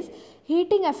 that is,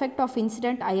 heating effect of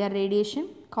incident IR radiation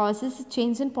causes a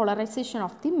change in polarization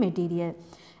of the material.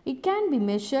 It can be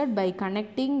measured by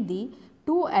connecting the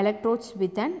two electrodes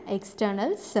with an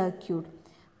external circuit.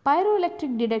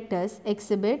 Pyroelectric detectors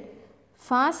exhibit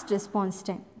fast response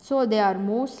time, so they are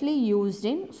mostly used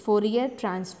in Fourier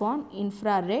transform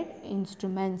infrared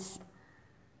instruments.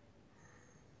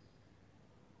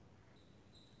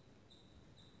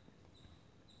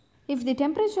 If the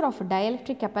temperature of a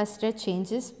dielectric capacitor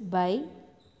changes by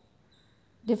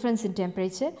difference in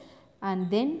temperature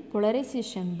and then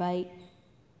polarization by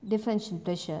difference in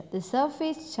pressure, the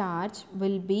surface charge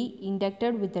will be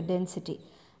inducted with the density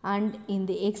and in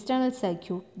the external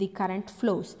circuit the current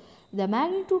flows. The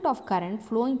magnitude of current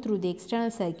flowing through the external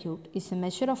circuit is a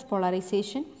measure of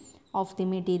polarization of the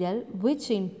material, which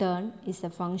in turn is a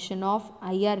function of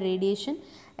IR radiation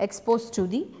exposed to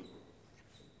the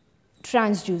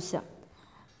transducer.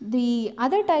 The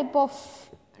other type of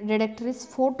detector is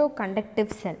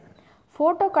photoconductive cell.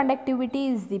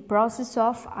 Photoconductivity is the process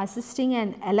of assisting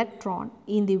an electron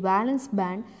in the valence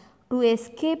band to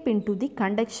escape into the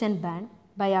conduction band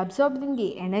by absorbing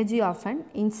the energy of an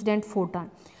incident photon.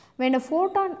 When a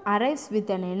photon arrives with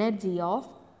an energy of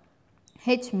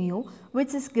h mu,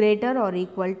 which is greater or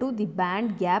equal to the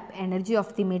band gap energy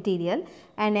of the material,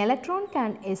 an electron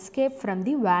can escape from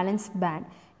the valence band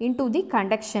into the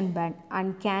conduction band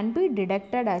and can be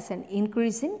detected as an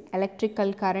increase in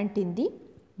electrical current in the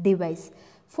device.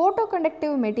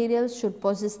 Photoconductive materials should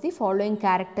possess the following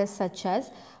characters such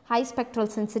as high spectral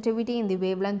sensitivity in the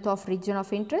wavelength of region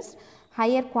of interest,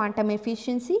 higher quantum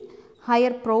efficiency,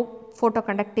 higher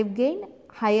photoconductive gain,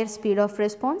 higher speed of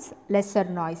response, lesser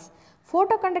noise.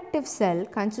 Photoconductive cell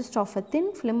consists of a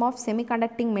thin film of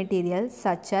semiconducting material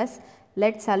such as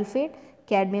lead sulfate,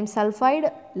 cadmium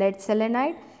sulfide, lead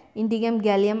selenide, indium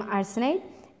gallium arsenide,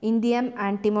 indium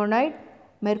antimonide,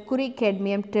 mercury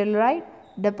cadmium telluride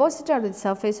deposited on the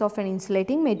surface of an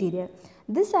insulating material.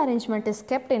 This arrangement is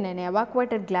kept in an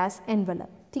evacuated glass envelope.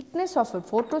 Thickness of a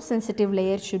photosensitive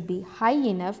layer should be high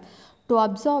enough to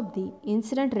absorb the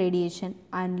incident radiation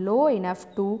and low enough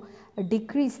to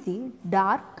decrease the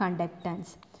dark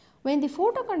conductance. When the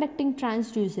photoconducting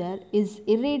transducer is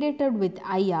irradiated with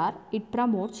IR, it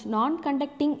promotes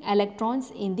non-conducting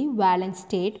electrons in the valence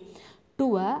state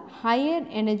to a higher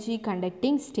energy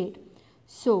conducting state.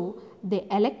 So, the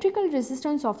electrical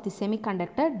resistance of the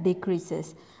semiconductor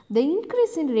decreases. The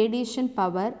increase in radiation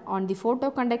power on the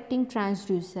photoconducting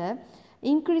transducer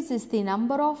increases the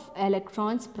number of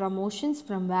electrons promotions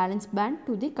from valence band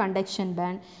to the conduction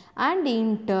band and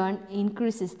in turn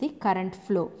increases the current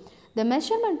flow. The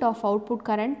measurement of output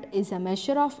current is a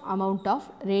measure of amount of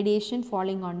radiation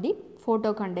falling on the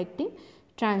photoconducting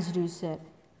transducer.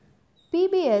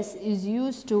 PBS is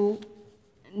used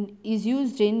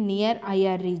in near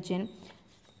IR region.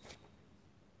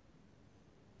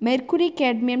 Mercury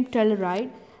cadmium telluride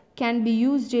can be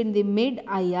used in the mid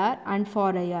IR and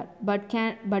for IR,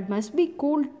 but must be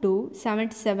cooled to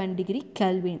 77 degree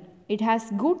Kelvin. It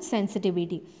has good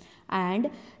sensitivity, and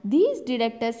these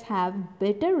detectors have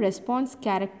better response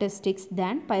characteristics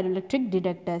than pyroelectric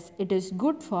detectors. It is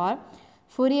good for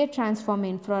Fourier transform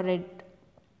infrared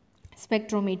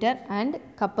spectrometer and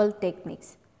couple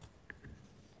techniques.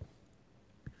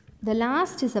 The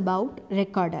last is about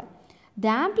recorder. The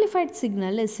amplified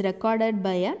signal is recorded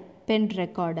by a pen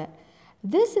recorder.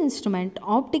 This instrument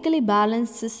optically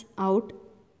balances out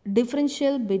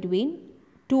differential between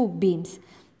two beams.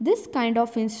 This kind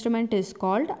of instrument is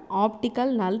called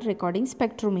optical null recording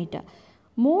spectrometer.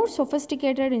 More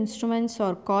sophisticated instruments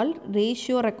are called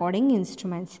ratio recording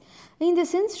instruments. In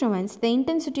these instruments, the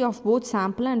intensity of both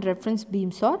sample and reference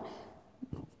beams are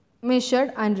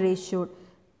measured and ratioed.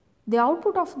 The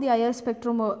output of the IR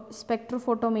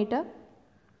spectrophotometer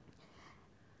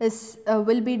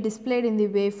will be displayed in the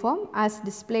waveform as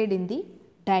displayed in the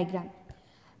diagram.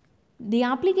 The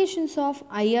applications of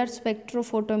IR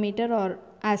spectrophotometer are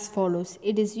as follows.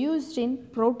 It is used in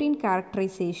protein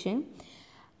characterization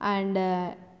and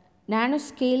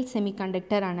nanoscale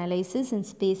semiconductor analysis and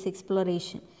space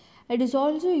exploration. It is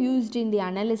also used in the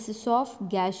analysis of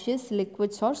gaseous,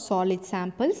 liquids or solid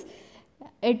samples.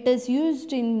 It is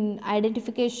used in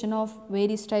identification of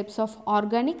various types of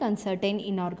organic and certain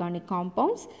inorganic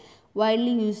compounds,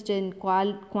 widely used in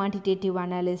quantitative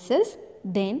analysis.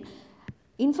 Then,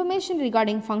 information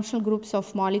regarding functional groups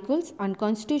of molecules and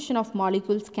constitution of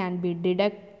molecules can be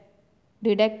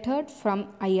detected from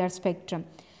IR spectrum.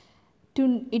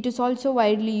 It is also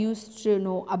widely used to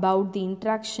know about the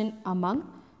interaction among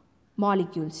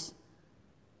molecules.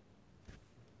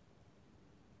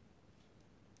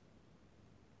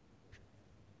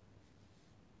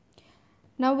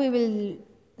 Now we will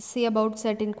see about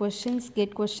certain questions,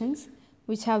 GATE questions,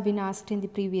 which have been asked in the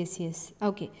previous years.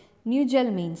 Okay, new gel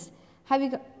means.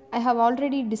 I have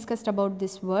already discussed about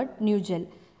this word, new gel.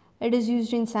 It is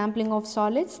used in sampling of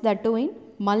solids, that too in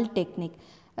mull technique.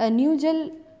 A new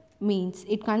gel means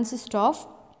it consists of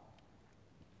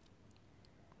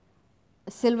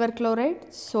silver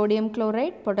chloride, sodium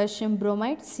chloride, potassium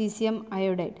bromide, cesium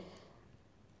iodide.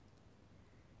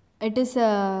 It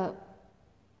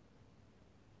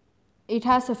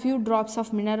has a few drops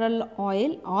of mineral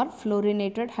oil or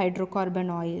fluorinated hydrocarbon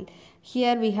oil.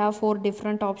 Here we have 4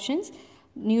 different options.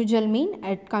 New gel mean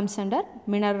it comes under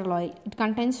mineral oil. It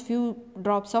contains few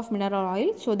drops of mineral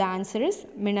oil, so the answer is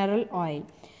mineral oil.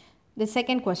 The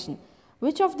second question,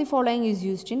 which of the following is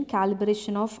used in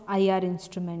calibration of IR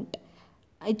instrument?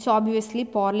 It's obviously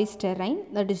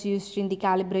polystyrene that is used in the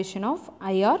calibration of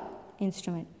IR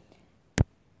instrument.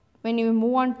 When you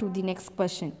move on to the next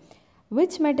question,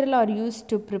 which material are used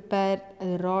to prepare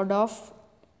a rod of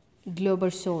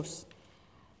global source?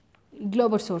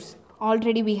 Global source.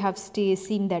 Already we have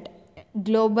seen that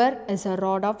Glober is a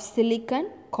rod of silicon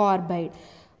carbide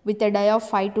with a die of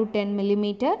 5 to 10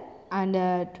 millimeter and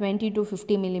 20 to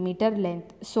 50 millimeter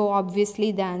length. So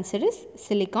obviously the answer is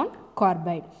silicon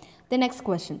carbide. The next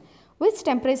question, which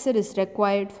temperature is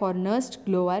required for nest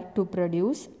glower to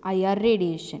produce IR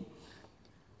radiation?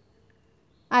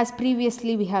 As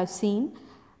previously we have seen,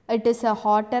 it is a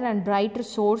hotter and brighter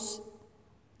source,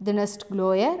 the nest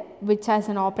glower, which has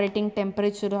an operating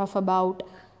temperature of about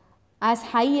as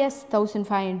high as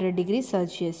 1500 degrees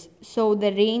Celsius. So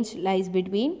the range lies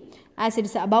between, as it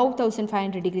is above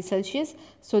 1500 degrees Celsius,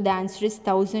 so the answer is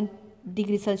 1000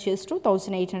 degrees Celsius to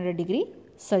 1800 degrees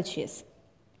Celsius.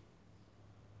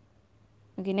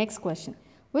 Okay, next question.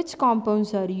 Which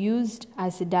compounds are used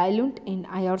as a diluent in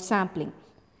IR sampling?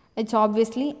 It's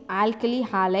obviously alkali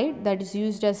halide that is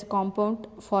used as a compound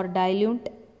for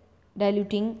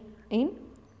diluting in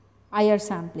IR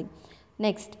sampling.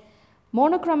 Next,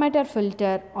 monochromator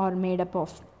filter are made up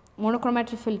of.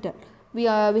 Monochromator filter, we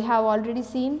have already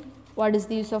seen what is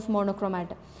the use of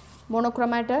monochromator.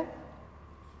 Monochromator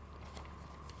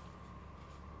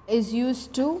is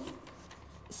used to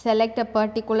select a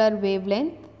particular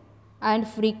wavelength and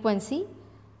frequency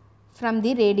from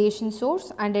the radiation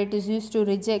source, and it is used to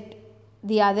reject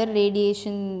the other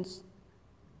radiations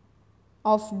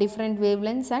of different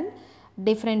wavelengths and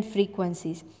different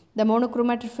frequencies. The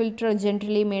monochromator filter are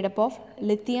generally made up of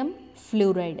lithium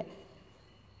fluoride.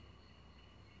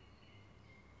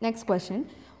 Next question,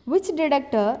 which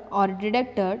detector or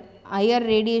detected IR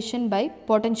radiation by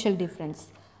potential difference?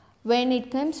 When it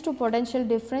comes to potential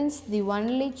difference, the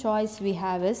only choice we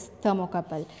have is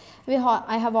thermocouple.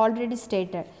 I have already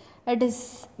stated it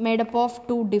is made up of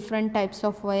 2 different types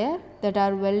of wire that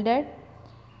are welded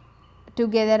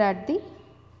together at the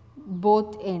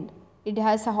both end. It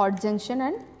has a hot junction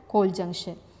and cold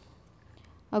junction.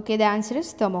 Okay, the answer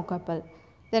is thermocouple.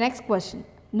 The next question.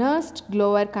 Nernst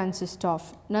glower consists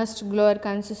of? Nernst glower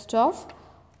consists of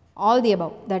all the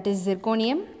above, that is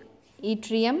zirconium,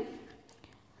 yttrium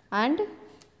and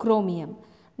chromium.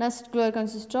 Nernst glower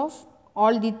consists of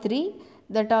all the three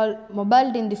that are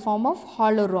mobiled in the form of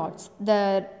hollow rods.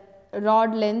 The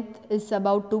rod length is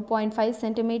about 2.5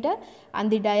 centimeter and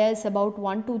the dia is about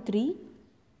 1 to 3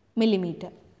 millimeter.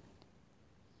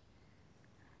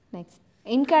 Next,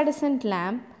 incandescent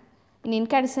lamp. In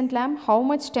incandescent lamp, how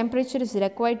much temperature is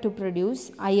required to produce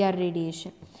IR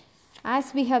radiation?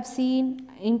 As we have seen,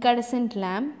 incandescent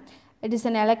lamp, it is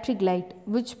an electric light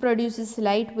which produces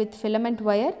light with filament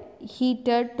wire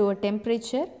heated to a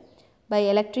temperature by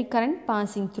electric current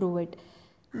passing through it.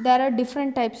 There are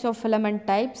different types of filament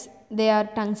types. They are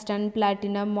tungsten,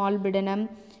 platinum, molybdenum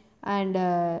and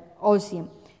osmium.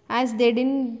 As they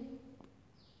didn't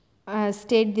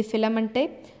state the filament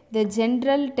type, the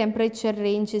general temperature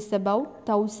range is about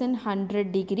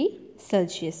 1100 degree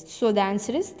Celsius. So, the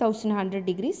answer is 1100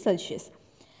 degrees Celsius.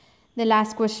 The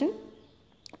last question,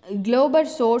 Glauber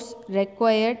source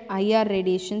required IR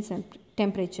radiation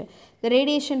temperature. The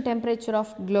radiation temperature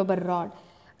of Glauber rod.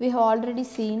 We have already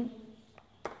seen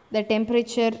the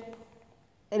temperature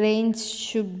range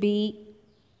should be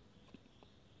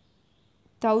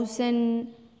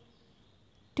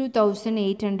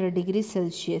 2800 degrees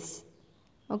Celsius.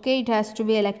 Okay, it has to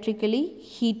be electrically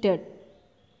heated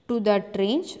to that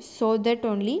range, so that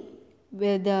only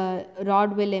the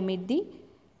rod will emit the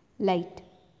light.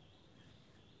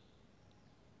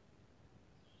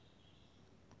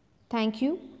 Thank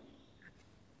you.